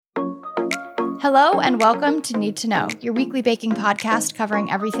Hello and welcome to Need to Know, your weekly baking podcast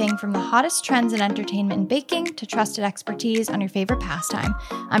covering everything from the hottest trends in entertainment and baking to trusted expertise on your favorite pastime.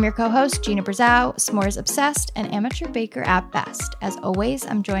 I'm your co-host, Gina Brazow, s'mores obsessed and amateur baker at best. As always,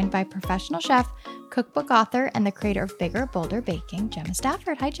 I'm joined by professional chef, cookbook author, and the creator of Bigger, Bolder Baking, Gemma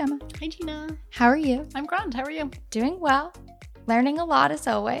Stafford. Hi, Gemma. Hi, Gina. How are you? I'm grand. How are you? Doing well. Learning a lot as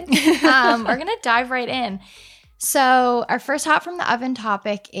always. We're going to dive right in. So our first hot from the oven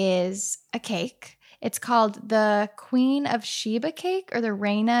topic is a cake. It's called the Queen of Sheba cake or the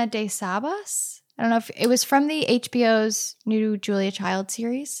Reina de Sabas. I don't know if it was from the HBO's new Julia Child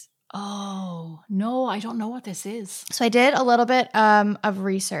series. Oh, no, I don't know what this is. So I did a little bit of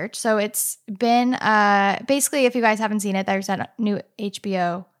research. So it's been basically, if you guys haven't seen it, there's a new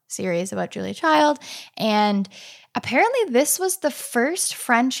HBO series about Julia Child. And apparently this was the first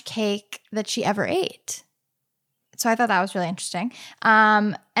French cake that she ever ate. So I thought that was really interesting.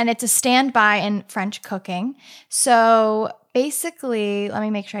 And it's a standby in French cooking. So basically, let me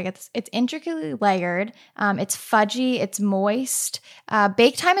make sure I get this. It's intricately layered. It's fudgy. It's moist.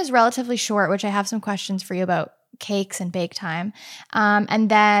 Bake time is relatively short, which I have some questions for you about cakes and bake time. And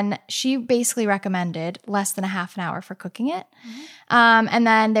then she basically recommended less than a half an hour for cooking it. Mm-hmm. And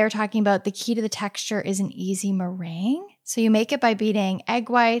then they were talking about the key to the texture is an easy meringue. So you make it by beating egg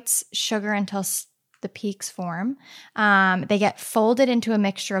whites, sugar until the peaks form. They get folded into a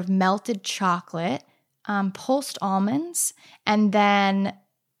mixture of melted chocolate, pulsed almonds, and then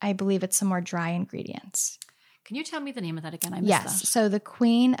I believe it's some more dry ingredients. Can you tell me the name of that again? I missed that. So the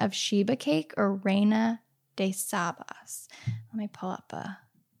Queen of Sheba cake or Reina de Sabas. Let me pull up a...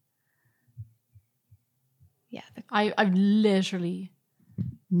 Yeah. I've literally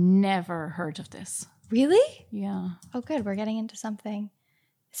never heard of this. Really? Yeah. Oh, good. We're getting into something.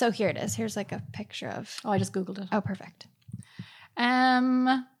 So here it is. Here's like a picture of... Oh, I just Googled it. Oh, perfect.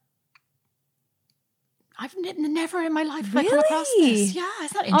 I've never in my life come across this. Yeah,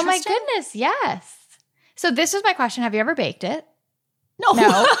 isn't that interesting? Oh my goodness, yes. So this was my question. Have you ever baked it? No,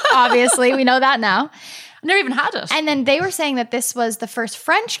 obviously. We know that now. I've never even had it. And then they were saying that this was the first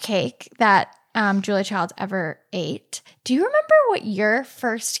French cake that Julia Child ever ate. Do you remember what your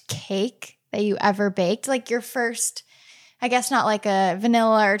first cake that you ever baked? Like your first... I guess not like a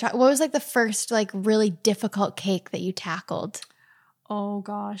vanilla or what was like the first like really difficult cake that you tackled? Oh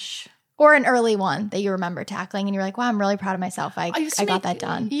gosh. Or an early one that you remember tackling and you're like, wow, I'm really proud of myself. I got that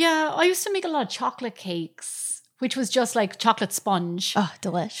done. Yeah, I used to make a lot of chocolate cakes, which was just like chocolate sponge. Oh,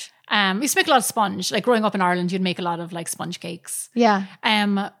 delish. I used to make a lot of sponge. Like growing up in Ireland, you'd make a lot of like sponge cakes. Yeah.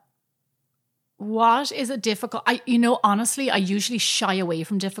 What is a difficult... honestly, I usually shy away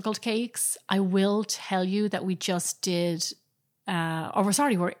from difficult cakes. I will tell you that we just did...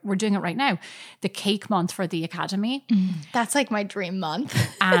 we're doing it right now. The cake month for the Academy. That's like my dream month.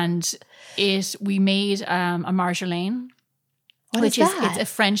 And we made a marjolaine. Which is that?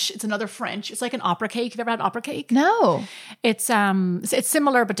 It's another French. It's like an opera cake. Have you ever had opera cake? No. It's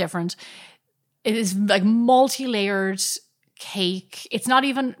similar but different. It is like multi-layered cake. It's not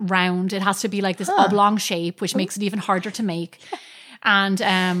even round. It has to be like this oblong shape, which makes it even harder to make. And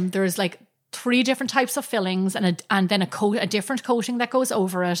there's like 3 different types of fillings and then a different coating that goes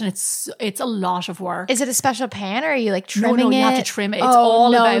over it. And it's a lot of work. Is it a special pan or are you like trimming it? No, you have to trim it.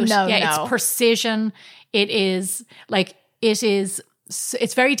 It's it's precision. It's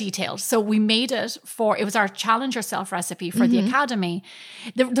very detailed. So we made it it was our challenge yourself recipe for the Academy.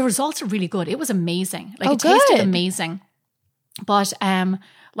 The results are really good. It was amazing. Like it tasted amazing. But for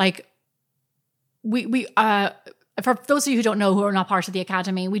those of you who don't know, who are not part of the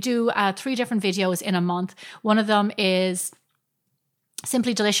Academy, we do 3 different videos in a month. One of them is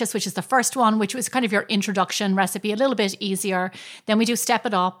Simply Delicious, which is the first one, which was kind of your introduction recipe, a little bit easier. Then we do Step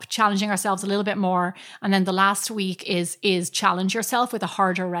It Up, challenging ourselves a little bit more. And then the last week is Challenge Yourself with a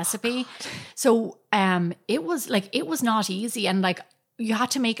harder recipe. So it was not easy. And like you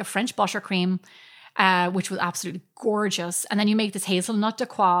had to make a French buttercream, which was absolutely gorgeous. And then you make this hazelnut de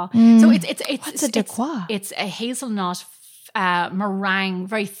croix. So What's a de croix? It's a hazelnut meringue,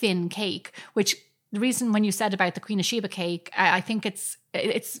 very thin cake, which the reason when you said about the Queen of Sheba cake, I think it's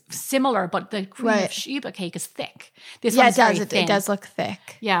similar, but the Queen of Sheba cake is thick. This one's very thin. It does look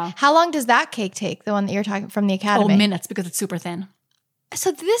thick. Yeah. How long does that cake take, the one that you're talking from the Academy? Oh, minutes, because it's super thin.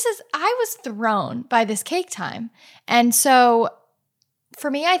 So I was thrown by this cake time. And so... For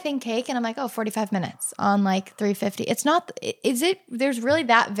me, I think cake and I'm like, 45 minutes on like 350. It's not, there's really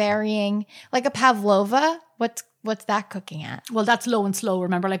that varying, like a pavlova, what's that cooking at? Well, that's low and slow,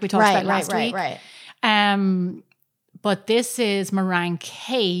 remember, like we talked about last week. Right. But this is meringue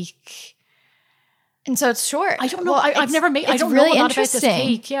cake. And so it's short. I don't know. I've never made, I don't know a lot about this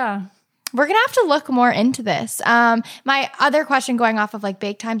cake. Yeah. We're going to have to look more into this. My other question going off of like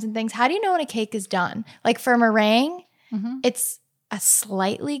bake times and things, how do you know when a cake is done? Like for meringue, it's a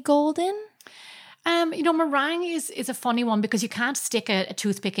slightly golden. Meringue is a funny one because you can't stick a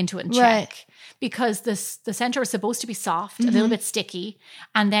toothpick into it and check because the center is supposed to be soft, a little bit sticky,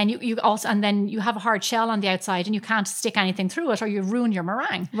 and then you have a hard shell on the outside, and you can't stick anything through it or you ruin your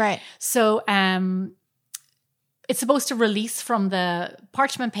meringue. Right. So it's supposed to release from the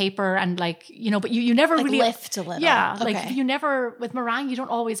parchment paper and but you never like really lift a little. Yeah, okay. like you never with meringue you don't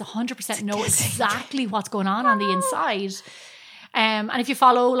always 100% know exactly what's going on the inside. And if you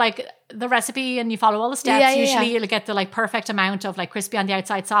follow like the recipe and you follow all the steps, usually you'll get the like perfect amount of like crispy on the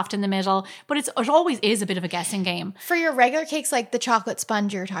outside, soft in the middle. But it always is a bit of a guessing game. For your regular cakes, like the chocolate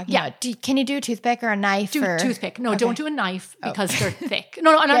sponge you're talking about, can you do a toothpick or a knife? Toothpick. No, don't do a knife because they're thick.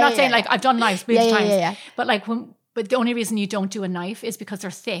 No, I'm not saying like I've done knives many times. But like but the only reason you don't do a knife is because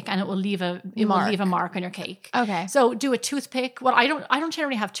they're thick and it will leave a mark on your cake. Okay. So do a toothpick. Well, I don't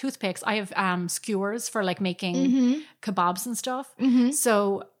generally have toothpicks. I have skewers for like making kebabs and stuff.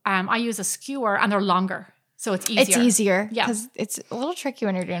 So I use a skewer and they're longer. So it's easier. It's easier. Yeah. Because it's a little tricky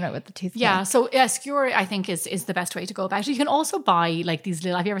when you're doing it with the toothpick. Yeah. So a skewer, I think, is the best way to go about it. You can also buy like these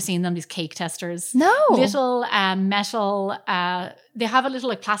little, have you ever seen them? These cake testers. No. Little metal, they have a little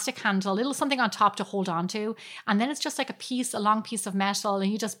like plastic handle, little something on top to hold on to. And then it's just like a long piece of metal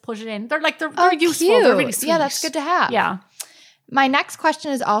and you just put it in. They're useful. Cute. They're really sweet. Yeah, that's good to have. Yeah. My next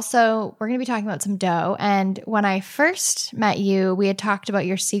question is also, we're going to be talking about some dough. And when I first met you, we had talked about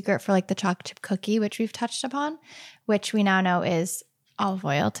your secret for like the chocolate chip cookie, which we've touched upon, which we now know is olive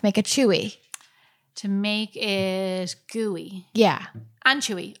oil to make it chewy. To make it gooey. Yeah. And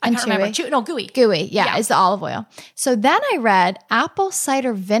chewy. I can't remember. Gooey. Gooey, yeah, is the olive oil. So then I read apple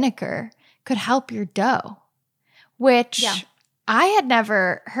cider vinegar could help your dough, which I had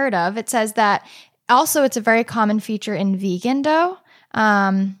never heard of. It says that also it's a very common feature in vegan dough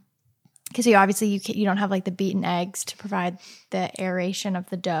because you don't have like the beaten eggs to provide the aeration of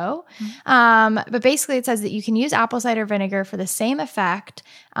the dough. But basically it says that you can use apple cider vinegar for the same effect.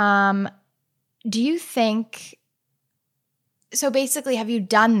 Do you think... So basically, have you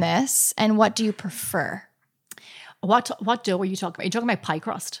done this and what do you prefer? What dough are you talking about? Are you talking about pie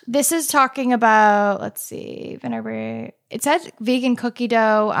crust? This is talking about, let's see, vinegar. It says vegan cookie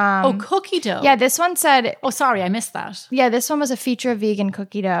dough. Cookie dough. Yeah, this one said... Oh, sorry, I missed that. Yeah, this one was a feature of vegan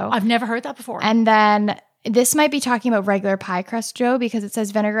cookie dough. I've never heard that before. And then this might be talking about regular pie crust dough because it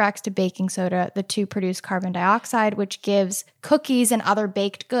says vinegar acts to baking soda. The two produce carbon dioxide, which gives cookies and other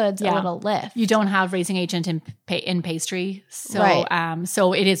baked goods a little lift. You don't have raising agent in pastry. So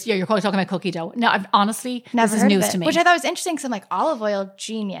so it is, you're probably talking about cookie dough. No, I've honestly, never this is news to me. Which I thought was interesting because I'm like, olive oil,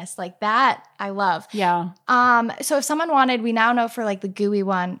 genius. Like that, I love. Yeah. So if someone wanted, we now know for like the gooey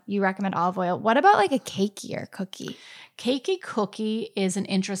one, you recommend olive oil. What about like a cakier cookie? Cakey cookie is an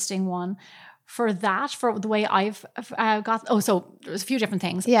interesting one. For the way I've so there's a few different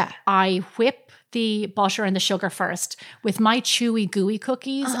things. Yeah. I whip the butter and the sugar first. With my chewy gooey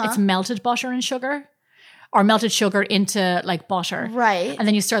cookies, it's melted butter and sugar or melted sugar into like butter. Right. And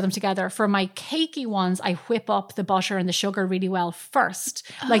then you stir them together. For my cakey ones, I whip up the butter and the sugar really well first.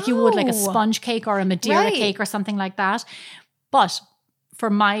 Like you would like a sponge cake or a Madeira cake or something like that. But for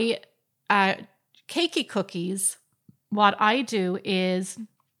my cakey cookies, what I do is...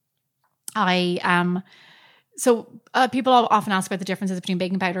 people often ask about the differences between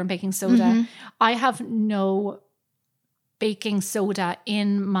baking powder and baking soda. I have no baking soda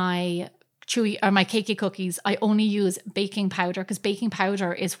in my chewy or my cakey cookies. I only use baking powder because baking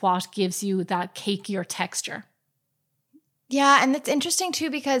powder is what gives you that cakier texture. Yeah, and it's interesting too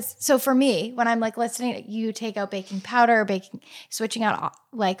because so for me, when I'm like listening, you take out baking powder, switching out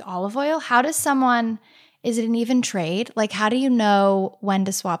like olive oil. How does someone? Is it an even trade? Like, how do you know when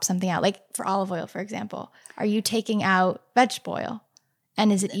to swap something out? Like for olive oil, for example, are you taking out vegetable oil?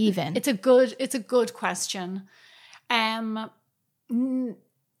 And is it even? It's a good question. So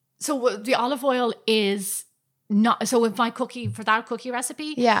the olive oil is not, so with my cookie, for that cookie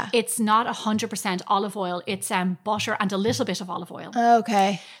recipe, it's not 100% olive oil. It's butter and a little bit of olive oil.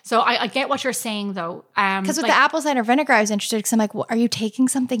 Okay. So I get what you're saying though. Because with the apple cider vinegar, I was interested because I'm like, well, are you taking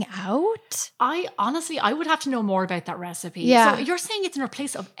something out? I would have to know more about that recipe. Yeah. So you're saying it's in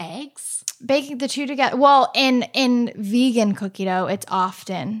place of eggs? Baking the two together. Well, in vegan cookie dough, it's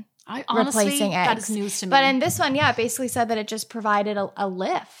often replacing eggs. That is news to me. But in this one, it basically said that it just provided a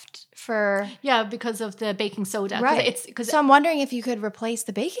lift for... Yeah, because of the baking soda. Right. So I'm wondering if you could replace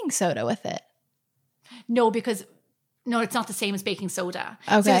the baking soda with it. No, because... No, it's not the same as baking soda.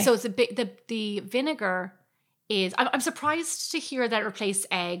 Okay. So it's the vinegar is, I'm surprised to hear that it replaced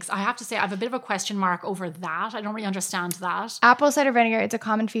eggs. I have to say, I have a bit of a question mark over that. I don't really understand that. Apple cider vinegar, it's a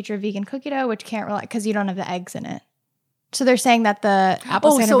common feature of vegan cookie dough, which can't rely because you don't have the eggs in it. So they're saying that the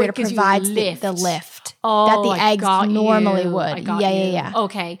apple cider vinegar provides the lift that the eggs normally would. Yeah.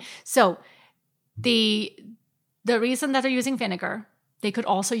 Okay. So the reason that they're using vinegar, they could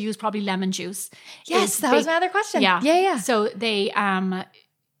also use probably lemon juice. Yes, that was my other question. Yeah. So they and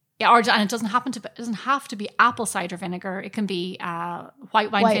it doesn't have to be apple cider vinegar. It can be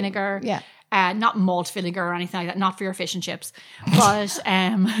white wine vinegar. Yeah. Not malt vinegar or anything like that. Not for your fish and chips. But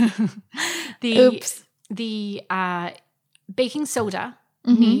the baking soda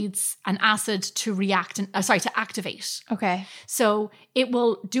needs an acid to to activate. Okay. So it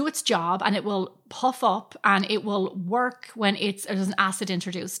will do its job and it will puff up and it will work when there's an acid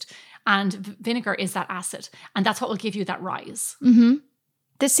introduced. And vinegar is that acid. And that's what will give you that rise. Mm-hmm.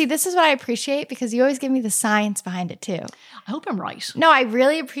 This is what I appreciate because you always give me the science behind it too. I hope I'm right. No, I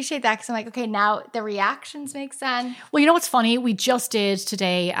really appreciate that because I'm like, okay, now the reactions make sense. Well, you know what's funny? We just did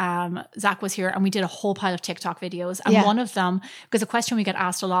today, Zach was here and we did a whole pile of TikTok videos. And one of them, because a question we get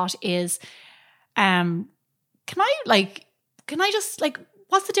asked a lot is, can I just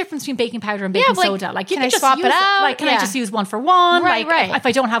what's the difference between baking powder and baking soda? Like, can I just swap it out? Like, can I just use one for one? Right. If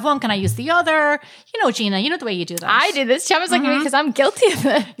I don't have one, can I use the other? You know, Gina, you know the way you do that. I do this. Chum is like me because I'm guilty of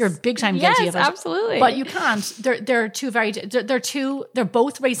this. You're big time guilty of it. Yes, absolutely. But you can't. They're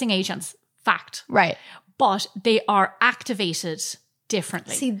both raising agents. Fact. Right. But they are activated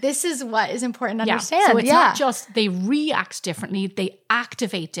differently. See, this is what is important to understand. So it's not just they react differently, they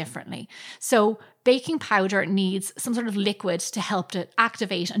activate differently. So baking powder needs some sort of liquid to help it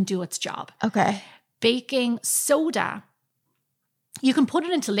activate and do its job. Okay. Baking soda, you can put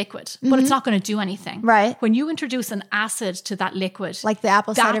it into liquid, but it's not going to do anything. Right. When you introduce an acid to that liquid, like the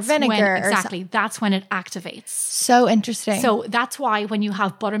apple cider vinegar. That's when it activates. So interesting. So that's why when you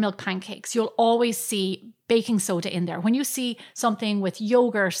have buttermilk pancakes, you'll always see baking soda in there. When you see something with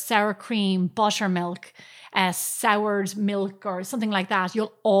yogurt, sour cream, buttermilk, soured milk or something like that,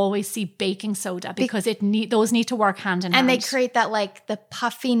 you'll always see baking soda because those need to work hand in hand. And they create that like the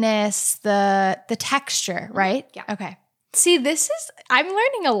puffiness, the texture, right? Yeah. Okay. See, I'm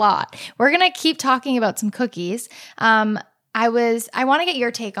learning a lot. We're going to keep talking about some cookies. I want to get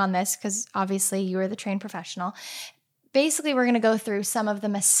your take on this because obviously you are the trained professional. Basically, we're going to go through some of the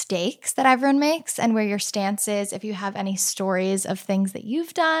mistakes that everyone makes and where your stance is. If you have any stories of things that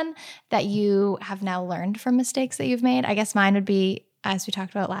you've done that you have now learned from mistakes that you've made. I guess mine would be, as we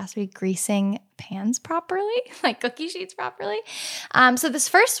talked about last week, greasing pans properly, like cookie sheets properly. So this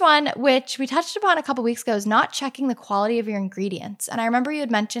first one, which we touched upon a couple weeks ago, is not checking the quality of your ingredients. And I remember you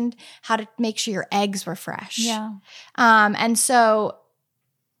had mentioned how to make sure your eggs were fresh. Yeah. And so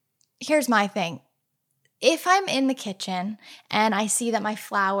here's my thing. If I'm in the kitchen and I see that my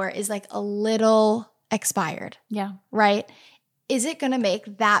flour is like a little expired, right? Is it going to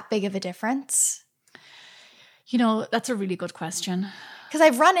make that big of a difference? You know, that's a really good question. Because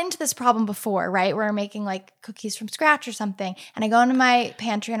I've run into this problem before, right? Where I'm making like cookies from scratch or something. And I go into my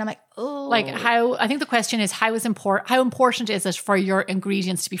pantry and I'm like, oh. Like I think the question is how important is it for your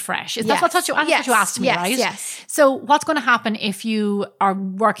ingredients to be fresh? That's what you asked me, right? Yes. So what's going to happen if you are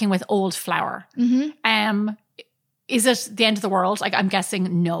working with old flour? Mm-hmm. Is it the end of the world? Like, I'm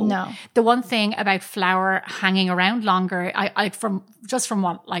guessing no. No. The one thing about flour hanging around longer, from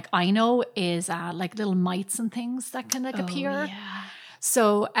what like I know, is like little mites and things that can appear. Yeah.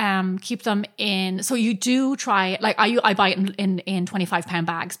 So keep them in. So you do try, like I buy it in 25-pound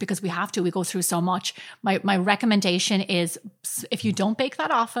bags because we have to. We go through so much. My recommendation is if you don't bake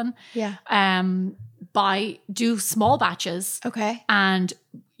that often, do small batches. Okay. And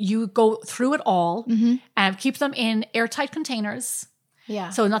you go through it all and keep them in airtight containers.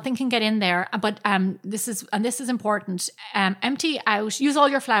 Yeah. So nothing can get in there. But this is important. Empty out, use all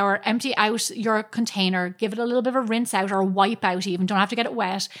your flour, empty out your container, give it a little bit of a rinse out or a wipe out even. Don't have to get it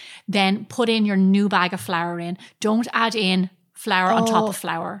wet. Then put in your new bag of flour in. Don't add in flour on top of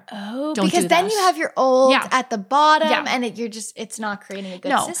flour. Oh, because then you have your old at the bottom and it's not creating a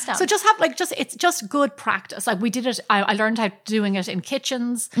good system. So just have it's just good practice. Like we did it, I learned how doing it in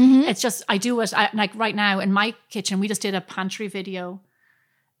kitchens. Mm-hmm. It's just, I do it like right now in my kitchen, we just did a pantry video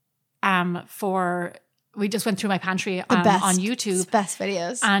we just went through my pantry on YouTube. It's best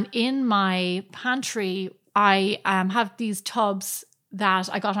videos. And in my pantry, I have these tubs that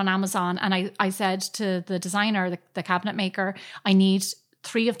I got on Amazon, and I said to the designer, the cabinet maker, I need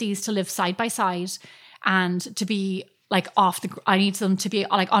 3 of these to live side by side and to be like I need them to be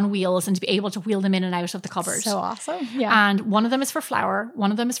like on wheels and to be able to wheel them in and out of the cupboard. So awesome. Yeah. And one of them is for flour, one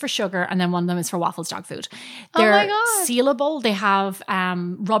of them is for sugar, and then one of them is for Waffles dog food. Oh They're my God. sealable. They have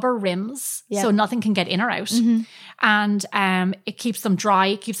rubber rims, Yep. so nothing can get in or out. And it keeps them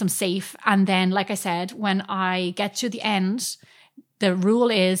dry, keeps them safe. And then, like I said, when I get to the end, the rule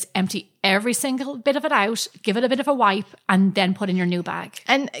is empty every single bit of it out, give it a bit of a wipe, and then put in your new bag.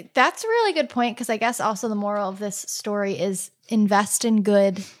 And that's a really good point, because I guess also the moral of this story is invest in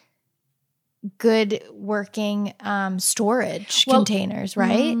good working storage containers,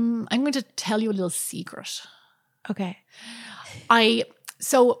 right? I'm going to tell you a little secret. Okay.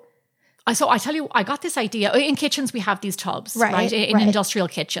 So I tell you, I got this idea. In kitchens, we have these tubs, Right, In right. industrial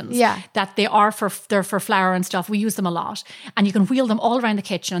kitchens. Yeah. That they're for flour and stuff. We use them a lot. And you can wheel them all around the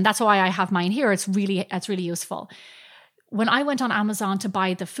kitchen. And that's why I have mine here. It's really useful. When I went on Amazon to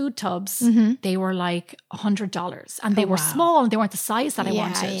buy the food tubs, they were like $100. And they were small and they weren't the size that I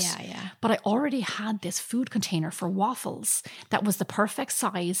wanted. Yeah. But I already had this food container for waffles that was the perfect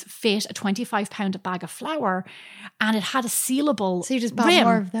size, fit a 25-pound bag of flour, and it had a sealable So you just bought rim.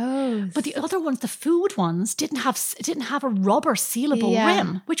 more of those. But the other ones, the food ones, didn't have a rubber sealable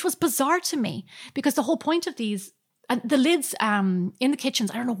rim, which was bizarre to me, because the whole point of these, and the lids in the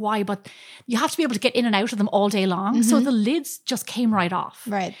kitchens, I don't know why, but you have to be able to get in and out of them all day long. So the lids just came right off.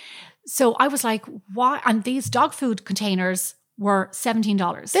 Right. So I was like, why? And these dog food containers were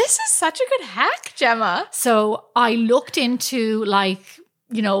 $17. This is such a good hack, Gemma. So I looked into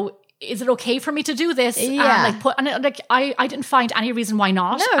is it okay for me to do this? Yeah. I didn't find any reason why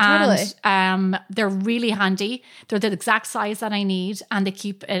not. No, totally. And they're really handy. They're the exact size that I need, and they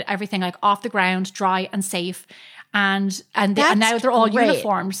keep everything like off the ground, dry and safe. And now they're all great.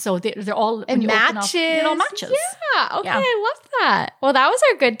 uniformed, so they're all It matches. It all matches. Yeah. Okay. Yeah. I love that. Well, that was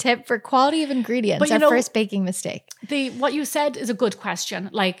our good tip for quality of ingredients. But our first baking mistake. What you said is a good question.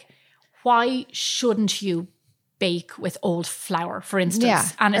 Like, why shouldn't you bake with old flour, for instance? Yeah.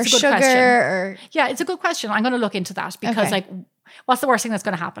 And it's or a good sugar question. Yeah, it's a good question. I'm going to look into that, because what's the worst thing that's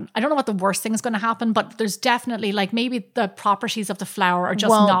going to happen? I don't know what the worst thing is going to happen, but there's definitely maybe the properties of the flour are just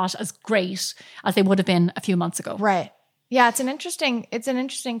not as great as they would have been a few months ago. Right. Yeah, it's an interesting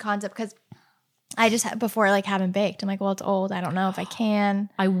concept, because I just before haven't baked. I'm like, well, it's old. I don't know if I can.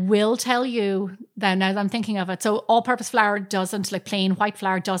 I will tell you that now that I'm thinking of it. So all-purpose flour doesn't, plain white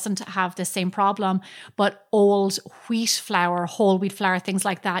flour doesn't have the same problem, but old wheat flour, whole wheat flour, things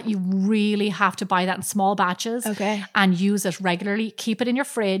like that, you really have to buy that in small batches and use it regularly. Keep it in your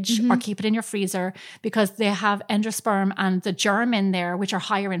fridge or keep it in your freezer, because they have endosperm and the germ in there, which are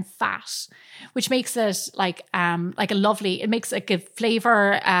higher in fat, which makes it it makes a good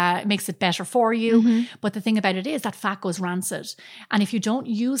flavor, it makes it better for you. But the thing about it is that fat goes rancid. And if you don't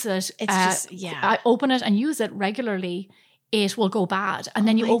use it, open it and use it regularly, it will go bad. And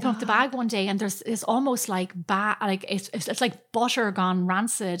then you open up the bag one day and it's almost like it's like butter gone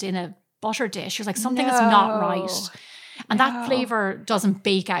rancid in a butter dish. You're like, something is not right. And that flavor doesn't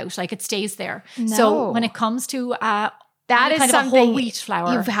bake out, it stays there. No. So when it comes to that is kind something of a whole wheat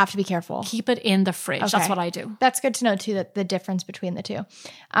flour, you have to be careful. Keep it in the fridge. Okay. That's what I do. That's good to know too, that the difference between the two.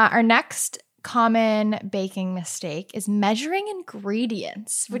 Our next common baking mistake is measuring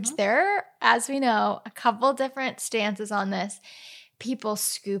ingredients, which there, as we know, a couple different stances on this. People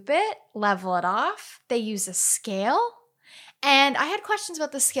scoop it, level it off. They use a scale. And I had questions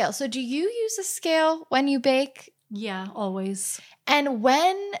about the scale. So do you use a scale when you bake? Yeah, always. And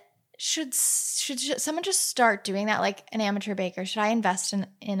when should someone just start doing that, like an amateur baker? Should I invest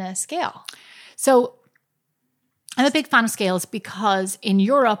in a scale? So I'm a big fan of scales, because in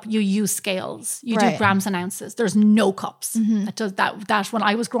Europe you use scales. You do grams and ounces. There's no cups. That when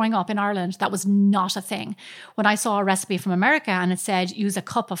I was growing up in Ireland, that was not a thing. When I saw a recipe from America and it said use a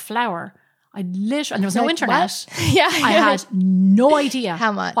cup of flour, and there was no internet. I had no idea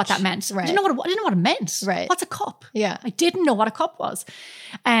how much, what that meant. Right. I didn't know what it meant. Right. What's a cup? Yeah. I didn't know what a cup was.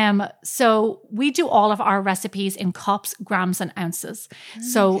 So we do all of our recipes in cups, grams, and ounces.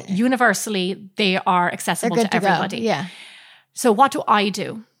 So universally, they are accessible to everybody. Yeah. So what do I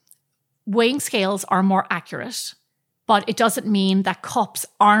do? Weighing scales are more accurate, but it doesn't mean that cups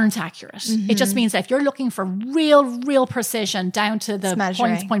aren't accurate. It just means that if you're looking for real precision down to the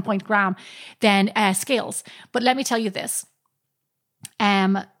point gram, then scales. But let me tell you this.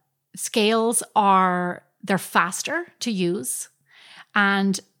 Scales they're faster to use,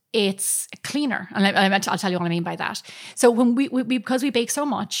 and it's cleaner. And I'll tell you what I mean by that. So when we because we bake so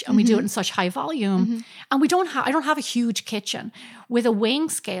much and we do it in such high volume, and I don't have a huge kitchen. With a weighing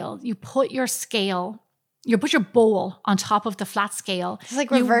scale, you put your scale you put your bowl on top of the flat scale. It's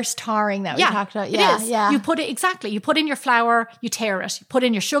like reverse tarring that we talked about. It is. You put it exactly. You put in your flour, you tear it. You put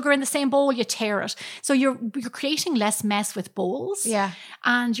in your sugar in the same bowl, you tear it. So you're creating less mess with bowls. Yeah.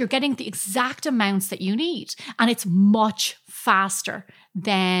 And you're getting the exact amounts that you need. And it's much faster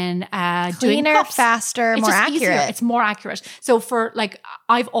than doing cleaner, cups. faster, It's more just accurate. easier. It's more accurate. So for like,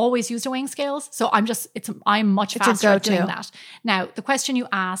 I've always used a weighing scales. So I'm much faster at doing that. Now, the question you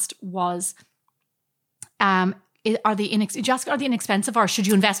asked was, are they inexpensive, or should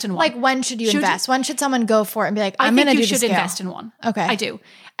you invest in one? Like, when should you invest? When should someone go for it and be like, I'm going to do the scale? I think you should invest in one. Okay. I do.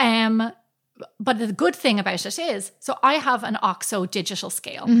 But the good thing about it is, so I have an OXO digital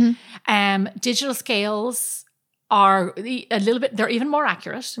scale. Digital scales are a little bit, they're even more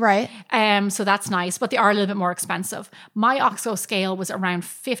accurate. Right. So that's nice, but they are a little bit more expensive. My OXO scale was around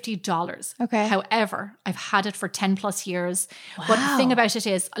 $50. Okay. However, I've had it for 10 plus years. Wow. But the thing about it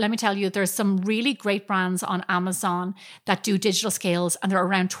is, let me tell you, there's some really great brands on Amazon that do digital scales, and they're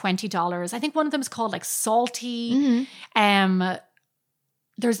around $20. I think one of them is called like Salty.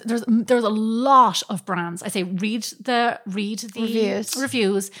 There's a lot of brands. I say read the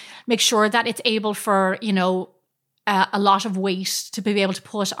reviews. Make sure that it's able for, a lot of weight to be able to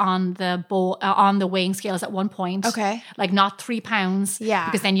put on the bowl, on the weighing scales at one point. Okay. Like not 3 pounds. Yeah.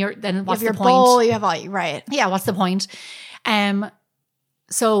 Because then what's your the point? Bowl, you have all, right. Yeah, what's the point?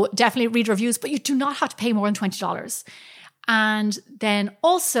 So definitely read reviews, but you do not have to pay more than $20. And then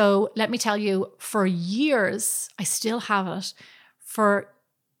also, let me tell you, for years, I still have it. For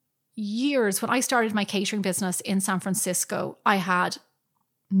years, when I started my catering business in San Francisco, I had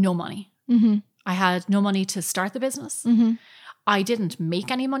no money. I had no money to start the business. I didn't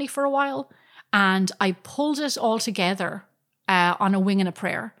make any money for a while. And I pulled it all together on a wing and a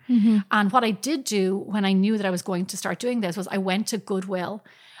prayer. And what I did do when I knew that I was going to start doing this was I went to Goodwill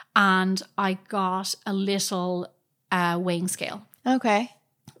and I got a little weighing scale. Okay.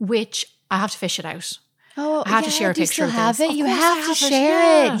 Which I have to fish it out. Oh, I have to share a picture of have this. it? Of You course have I to it,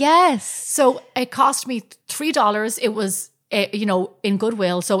 share yeah. it. Yes. So it cost me $3. It was, in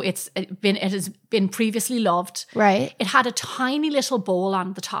Goodwill. So it has been previously loved. Right. It had a tiny little bowl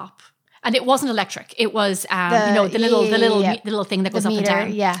on the top, and it wasn't electric. It was, the little thing that goes up and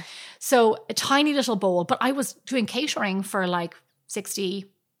down. Yeah. So a tiny little bowl, but I was doing catering for like 60,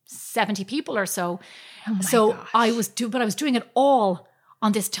 70 people or so. Oh my so gosh. I was doing it all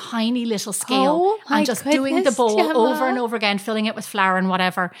on this tiny little scale, Oh my and just doing the goodness, bowl Gemma. over and over again, filling it with flour and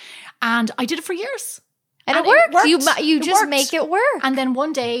whatever. And I did it for years. And it worked. You It just worked. make it work. And then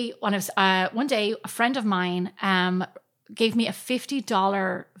one day, a friend of mine gave me a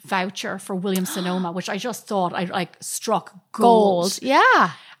 $50 voucher for Williams Sonoma, which I just thought I struck gold.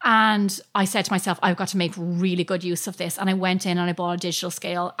 Yeah. And I said to myself, I've got to make really good use of this. And I went in and I bought a digital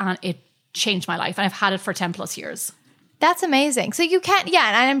scale, and it changed my life. And I've had it for 10 plus years. That's amazing. So you can't, and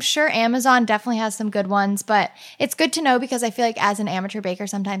I'm sure Amazon definitely has some good ones, but it's good to know because I feel like as an amateur baker,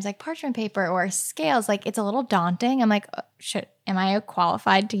 sometimes like parchment paper or scales, like it's a little daunting. I'm like, am I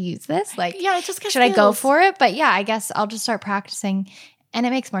qualified to use this? Like, Yeah, it just gets should I go skills. for it? But yeah, I guess I'll just start practicing, and it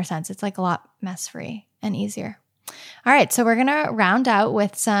makes more sense. It's like a lot mess free and easier. All right, so we're going to round out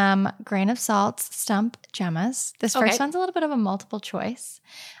with some grain of salt stump Gemmas. This first one's a little bit of a multiple choice.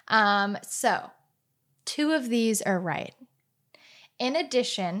 So 2 of these are right. In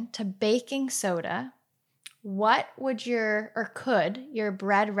addition to baking soda, what would could your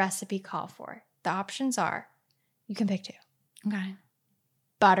bread recipe call for? The options are, you can pick 2. Okay.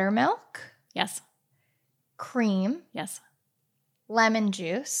 Buttermilk, Yes. cream, Yes. lemon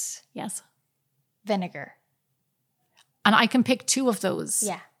juice, Yes. vinegar. And I can pick 2 of those.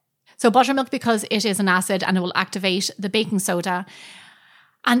 Yeah. So buttermilk, because it is an acid and it will activate the baking soda.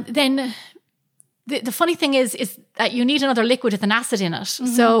 And then the funny thing is that you need another liquid with an acid in it.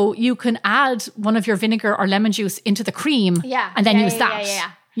 So you can add one of your vinegar or lemon juice into the cream, and then use that.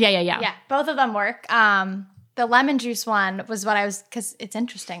 Yeah, both of them work. The lemon juice one was because it's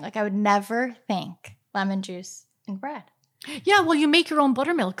interesting. Like I would never think lemon juice in bread. Yeah, well, you make your own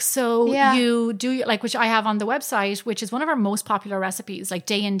buttermilk. So Yeah. you do, like, which I have on the website, which is one of our most popular recipes, like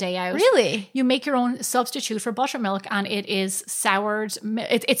day in, day out. Really? You make your own substitute for buttermilk, and it is soured.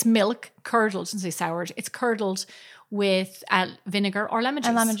 It's milk curdled. I shouldn't say soured. It's curdled with vinegar or lemon juice.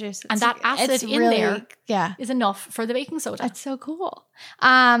 And lemon juice. And that acid in there yeah. is enough for the baking soda. That's so cool.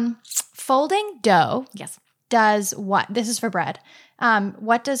 Folding dough Yes. does what? This is for bread.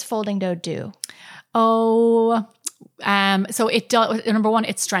 What does folding dough do? So it does. Number one,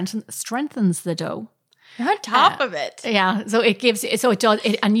 it strengthens the dough. You're on top of it. Yeah. So it gives. So it does.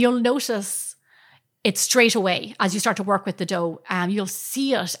 And you'll notice it's straight away as you start to work with the dough, you'll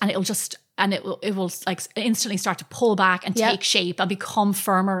see it, and it will like instantly start to pull back and take shape and become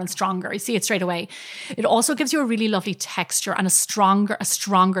firmer and stronger. You see it straight away. It also gives you a really lovely texture and a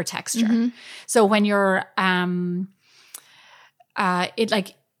stronger texture. So when you're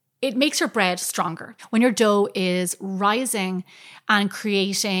it makes your bread stronger. When your dough is rising and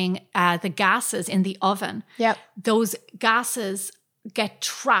creating the gases in the oven, those gases get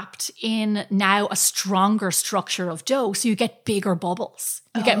trapped in now a stronger structure of dough. So you get bigger bubbles.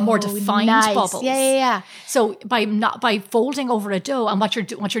 You get more defined bubbles. Yeah. So by folding over a dough, and what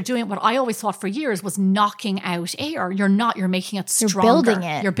you're doing, what I always thought for years was knocking out air. You're making it stronger.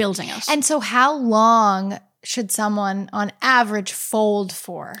 You're building it. And so how long should someone on average fold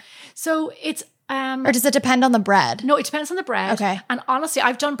for? So it's or does it depend on the bread? No, it depends on the bread. Okay. And honestly,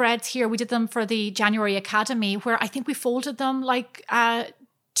 I've done breads here. We did them for the January Academy, where I think we folded them like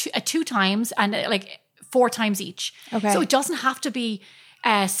two times and like 4 times each. Okay. So it doesn't have to be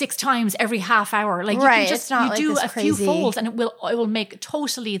 6 times every half hour. Like you right. can just it's not like do this a crazy few folds, and it will make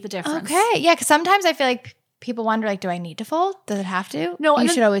totally the difference. Okay. Yeah, because sometimes I feel like people wonder, like, do I need to fold? Does it have to? No, you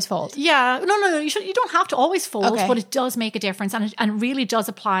should always fold. Yeah, no. You don't have to always fold, Okay. but it does make a difference, and it really does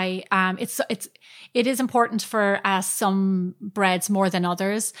apply. It is important for some breads more than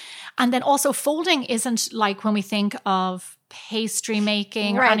others, and then also folding isn't like when we think of pastry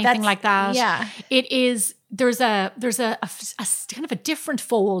making or anything like that. Yeah, it is. There's a kind of a different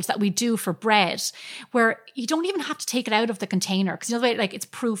fold that we do for bread, where you don't even have to take it out of the container, because you know the way like it's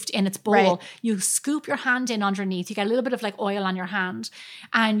proofed in its bowl. Right. You scoop your hand in underneath. You get a little bit of like oil on your hand,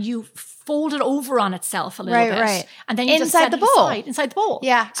 and you fold it over on itself a little bit. Right. And then you just set the it bowl. Inside the bowl.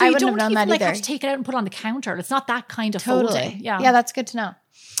 Yeah, so I you wouldn't don't have known even that like either. have to take it out and put it on the counter. It's not that kind of Totally. folding. Yeah, that's good to know.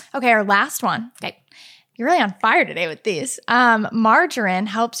 Okay, our last one. Okay. You're really on fire today with these. Margarine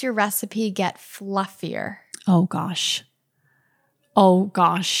helps your recipe get fluffier. Oh gosh.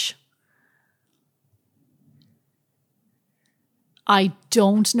 I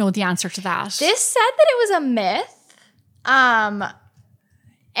don't know the answer to that. This said that it was a myth.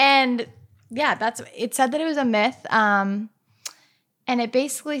 And yeah, it said that it was a myth. And it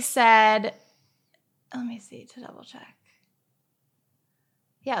basically said, let me see to double check.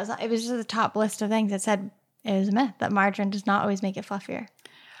 Yeah, it was just the top list of things. It said it was a myth that margarine does not always make it fluffier.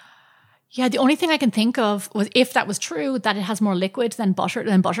 Yeah, the only thing I can think of was, if that was true, that it has more liquid than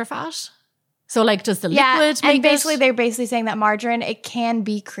butter fat. So like, does the liquid make and basically they're basically saying that margarine, it can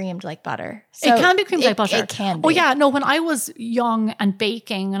be creamed like butter. So it can be creamed like butter. It can be. Oh yeah, no, when I was young and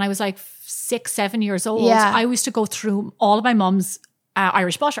baking and I was like 6-7 years old, I used to go through all of my mum's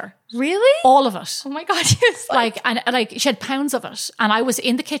Irish butter. Really? All of it. Oh my God. Yes. Like she had pounds of it. And I was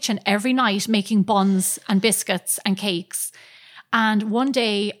in the kitchen every night making buns and biscuits and cakes. And one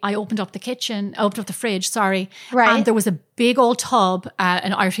day I opened up the fridge, right. And there was a big old tub,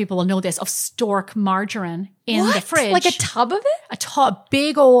 and Irish people will know this, of Stork margarine in the fridge. Like a tub of it? A tub,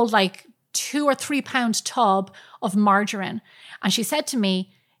 big old, like 2 or 3 pound tub of margarine. And she said to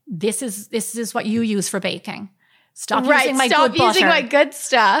me, this is what you use for baking. Stop using my good butter. Stop using my good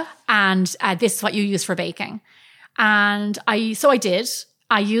stuff. And this is what you use for baking. And so I did.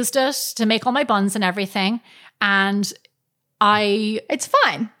 I used it to make all my buns and everything. And it's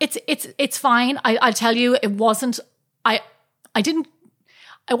fine. It's fine. I'll tell you, it wasn't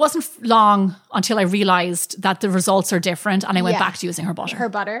long until I realized that the results are different, and I went back to using her butter. Her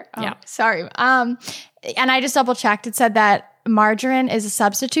butter? Oh, yeah. Sorry. And I just double checked. It said that margarine is a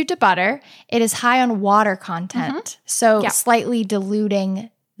substitute to butter. It is high on water content, so slightly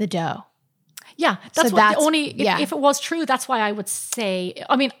diluting the dough. Yeah, that's if it was true, that's why I would say,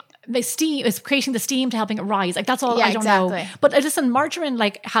 I mean, the steam is creating the steam to helping it rise. Like that's all. I don't know. But listen, margarine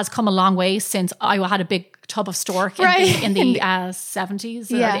has come a long way since I had a big tub of Stork in the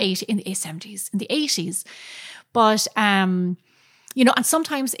 70s, or the 80s, in the 70s, in the 80s. But and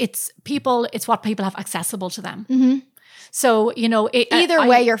sometimes it's what people have accessible to them. Mm-hmm. So, either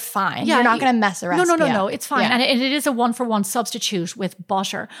way, you're fine. You're not going to mess around. No, it's fine. Yeah. And it is a 1-for-1 substitute with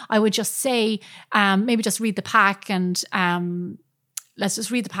butter. I would just say, maybe just read the pack, and let's just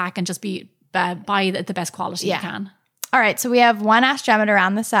read the pack and just buy the best quality you can. All right. So we have one Ask Gemma to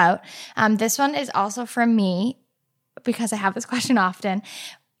round this out. This one is also from me, because I have this question often.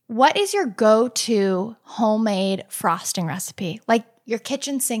 What is your go-to homemade frosting recipe? Like your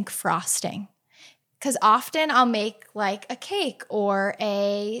kitchen sink frosting? Because often I'll make like a cake or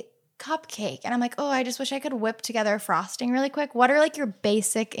a cupcake, and I'm like, oh, I just wish I could whip together a frosting really quick. What are like your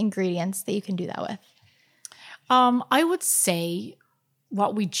basic ingredients that you can do that with? I would say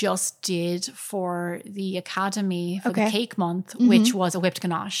what we just did for the Academy for the cake month, which was a whipped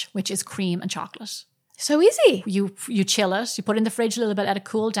ganache, which is cream and chocolate. So easy. You chill it, you put it in the fridge a little bit, let it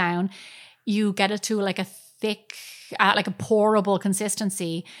cool down. You get it to like a thick, like a pourable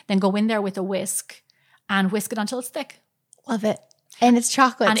consistency, then go in there with a whisk and whisk it until it's thick. Love it. And it's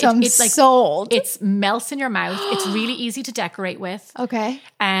chocolate, And so I'm like sold. It melts in your mouth. It's really easy to decorate with. Okay.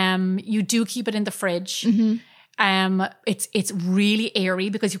 You do keep it in the fridge. Mm-hmm. It's really airy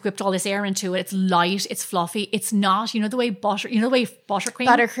because you whipped all this air into it. It's light. It's fluffy. It's not. You know the way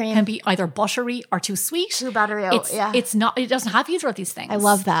buttercream can be either buttery or too sweet. Too buttery. It's not. It doesn't have either of these things. I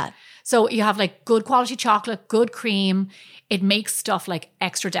love that. So you have like good quality chocolate, good cream. It makes stuff like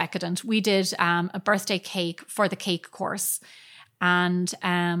extra decadent. We did a birthday cake for the cake course, and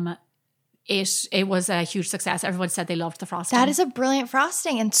it was a huge success. Everyone said they loved the frosting. That is a brilliant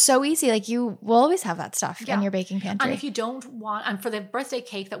frosting and so easy. Like you will always have that stuff in your baking pantry. And if you don't want, and for the birthday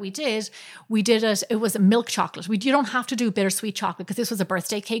cake that we did it was a milk chocolate. You don't have to do bittersweet chocolate because this was a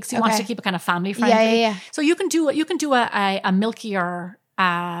birthday cake. So you wanted to keep it kind of family friendly. Yeah. So you can do a milkier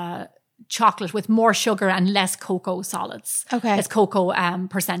chocolate with more sugar and less cocoa solids. Okay. Less cocoa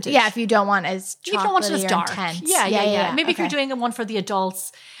percentage. Yeah, if you don't want as chocolatey, you don't want it as dark. Intense. Yeah. Maybe if you're doing one for the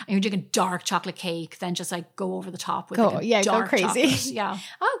adults and you're doing a dark chocolate cake, then just like go over the top with dark go crazy. chocolate. Yeah.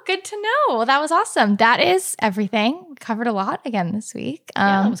 Oh, good to know. Well, that was awesome. That is everything. We covered a lot again this week.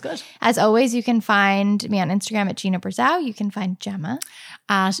 Yeah, that was good. As always, you can find me on Instagram at Gina Brazow. You can find Gemma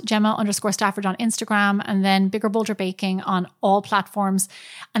at Gemma_Stafford on Instagram, and then Bigger Bolder Baking on all platforms.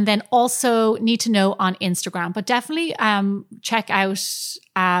 And then also Need to Know on Instagram. But definitely check out,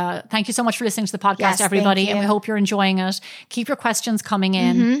 thank you so much for listening to the podcast, everybody. And we hope you're enjoying it. Keep your questions coming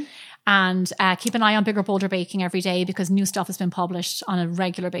in. Mm-hmm. And keep an eye on Bigger Bolder Baking every day because new stuff has been published on a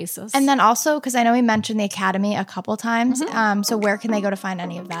regular basis. And then also, because I know we mentioned the Academy a couple times, so where can they go to find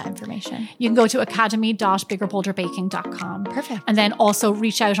any of that information? You can go to academy.biggerbolderbaking.com. Perfect. And then also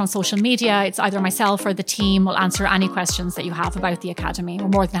reach out on social media. It's either myself or the team will answer any questions that you have about the Academy. We're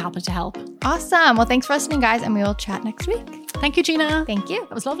more than happy to help. Awesome. Well, thanks for listening, guys, and we will chat next week. Thank you, Gina. Thank you.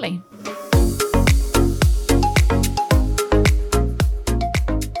 That was lovely.